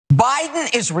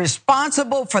Biden is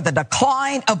responsible for the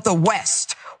decline of the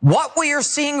West. What we are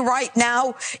seeing right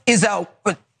now is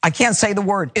I can't say the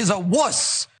word, is a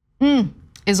wuss.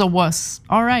 Is a wuss.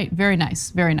 All right, very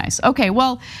nice, very nice. Okay,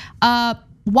 well,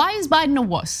 why is Biden a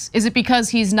wuss? Is it because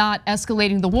he's not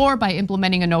escalating the war by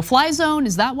implementing a no-fly zone?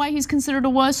 Is that why he's considered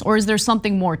a wuss, or is there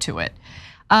something more to it?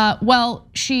 Well,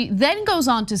 she then goes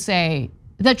on to say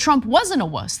that Trump wasn't a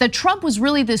wuss, that Trump was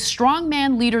really this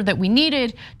strongman leader that we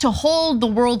needed to hold the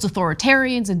world's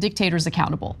authoritarians and dictators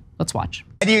accountable. Let's watch.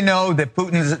 How do you know that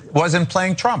Putin wasn't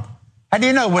playing Trump? How do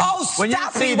you know when you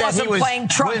see that he was playing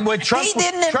Trump? He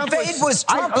didn't invade. Trump was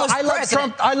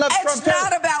president. I love Trump. It's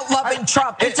not about loving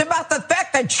Trump. It's about the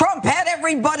fact that Trump had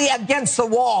everybody against the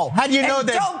wall. How do you know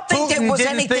that Putin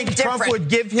didn't think Trump would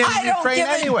give him Ukraine anyway?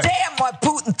 I don't give a damn what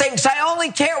Putin thinks. I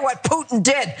only care what Putin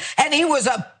did, and he was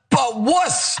a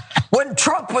wuss when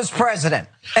Trump was president,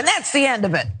 and that's the end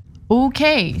of it.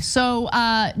 Okay, so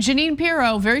Jeanine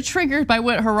Pirro, very triggered by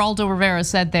what Geraldo Rivera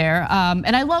said there.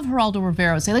 And I love Geraldo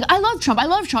Rivera saying, like, I love Trump, I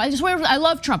love Trump, I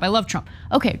love Trump, I love Trump.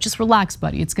 Okay, just relax,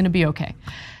 buddy, it's gonna be okay.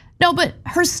 No, but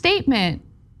her statement,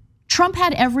 Trump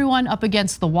had everyone up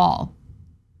against the wall.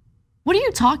 What are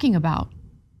you talking about?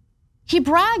 He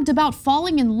bragged about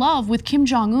falling in love with Kim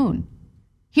Jong-un.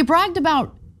 He bragged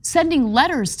about sending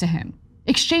letters to him,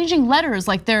 exchanging letters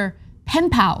like they're pen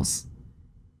pals.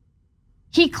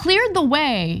 He cleared the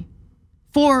way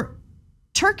for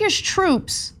Turkish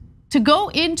troops to go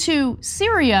into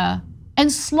Syria and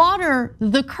slaughter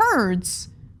the Kurds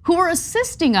who were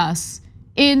assisting us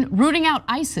in rooting out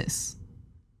ISIS.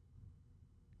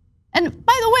 And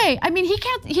by the way, I mean, he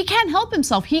can't help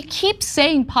himself. He keeps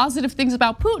saying positive things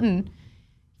about Putin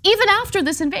even after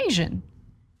this invasion.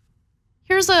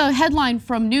 Here's a headline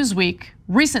from Newsweek,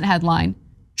 recent headline.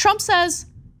 Trump says,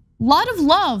 lot of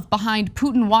love behind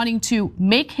Putin wanting to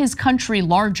make his country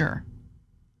larger.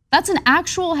 That's an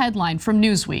actual headline from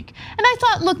Newsweek. And I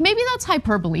thought, look, maybe that's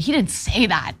hyperbole. He didn't say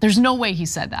that. There's no way he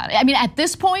said that. I mean, at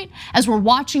this point, as we're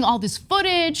watching all this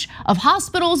footage of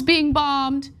hospitals being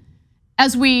bombed,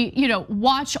 as we,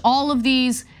 watch all of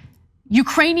these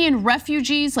Ukrainian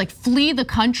refugees like flee the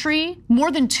country, more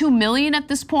than 2 million at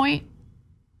this point,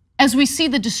 as we see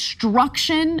the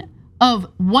destruction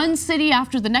of one city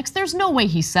after the next, there's no way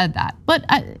he said that. But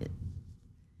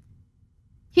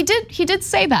he did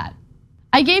say that.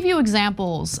 I gave you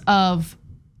examples of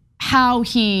how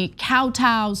he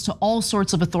kowtows to all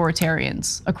sorts of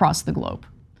authoritarians across the globe.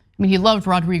 I mean, he loved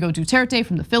Rodrigo Duterte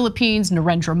from the Philippines,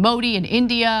 Narendra Modi in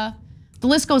India. The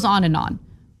list goes on and on.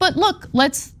 But look,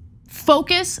 let's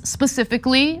focus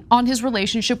specifically on his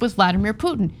relationship with Vladimir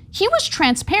Putin. He was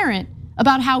transparent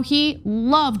about how he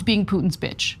loved being Putin's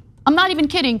bitch. I'm not even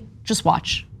kidding, just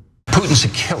watch. Putin's a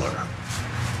killer.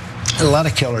 A lot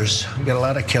of killers. We got a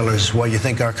lot of killers. Why you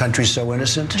think our country's so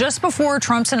innocent? Just before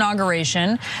Trump's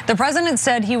inauguration, the president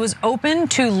said he was open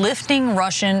to lifting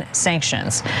Russian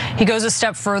sanctions. He goes a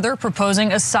step further,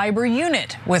 proposing a cyber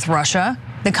unit with Russia,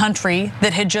 the country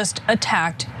that had just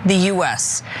attacked the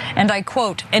US. And I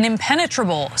quote, an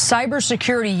impenetrable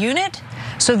cybersecurity unit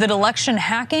so that election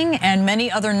hacking and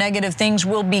many other negative things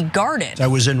will be guarded. I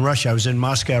was in Russia, I was in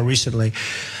Moscow recently,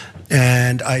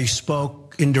 and I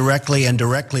spoke indirectly and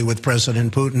directly with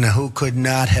President Putin, who could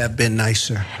not have been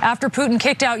nicer. After Putin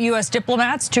kicked out US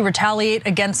diplomats to retaliate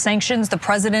against sanctions, the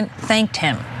president thanked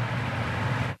him.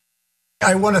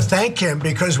 I want to thank him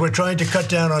because we're trying to cut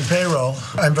down on payroll.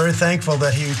 I'm very thankful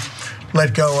that he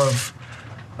let go of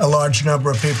a large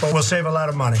number of people. We'll save a lot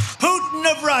of money.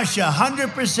 Putin of Russia,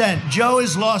 100%. Joe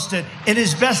has lost it. In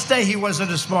his best day, he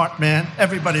wasn't a smart man.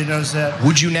 Everybody knows that.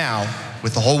 Would you now,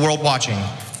 with the whole world watching,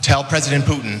 tell President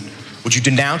Putin, would you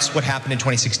denounce what happened in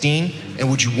 2016,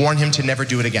 and would you warn him to never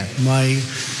do it again? My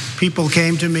people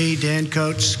came to me, Dan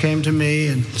Coates came to me,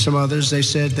 and some others. They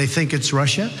said they think it's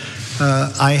Russia.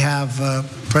 I have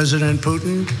President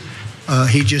Putin.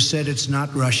 He just said it's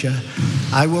not Russia.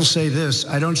 I will say this,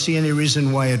 I don't see any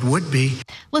reason why it would be.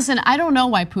 Listen, I don't know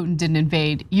why Putin didn't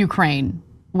invade Ukraine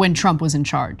when Trump was in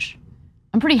charge.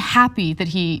 I'm pretty happy that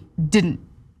he didn't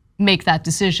make that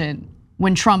decision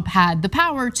when Trump had the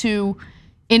power to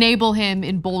enable him,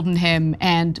 embolden him,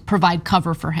 and provide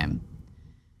cover for him.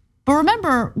 But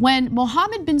remember, when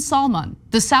Mohammed bin Salman,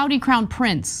 the Saudi crown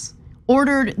prince,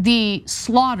 ordered the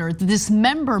slaughter, the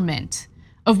dismemberment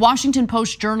of Washington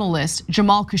Post journalist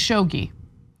Jamal Khashoggi,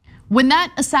 when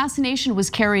that assassination was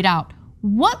carried out,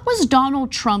 what was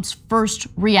Donald Trump's first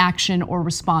reaction or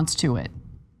response to it?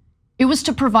 It was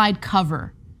to provide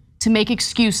cover, to make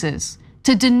excuses,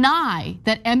 to deny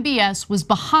that MBS was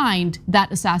behind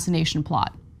that assassination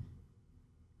plot.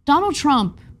 Donald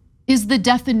Trump is the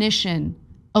definition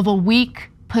of a weak,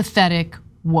 pathetic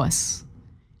wuss.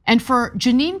 And for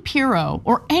Jeanine Pirro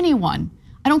or anyone,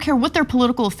 I don't care what their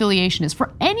political affiliation is,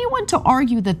 for anyone to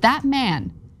argue that that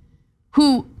man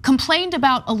who complained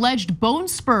about alleged bone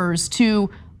spurs to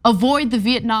avoid the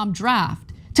Vietnam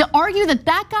draft, to argue that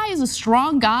that guy is a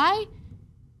strong guy,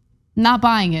 not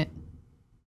buying it.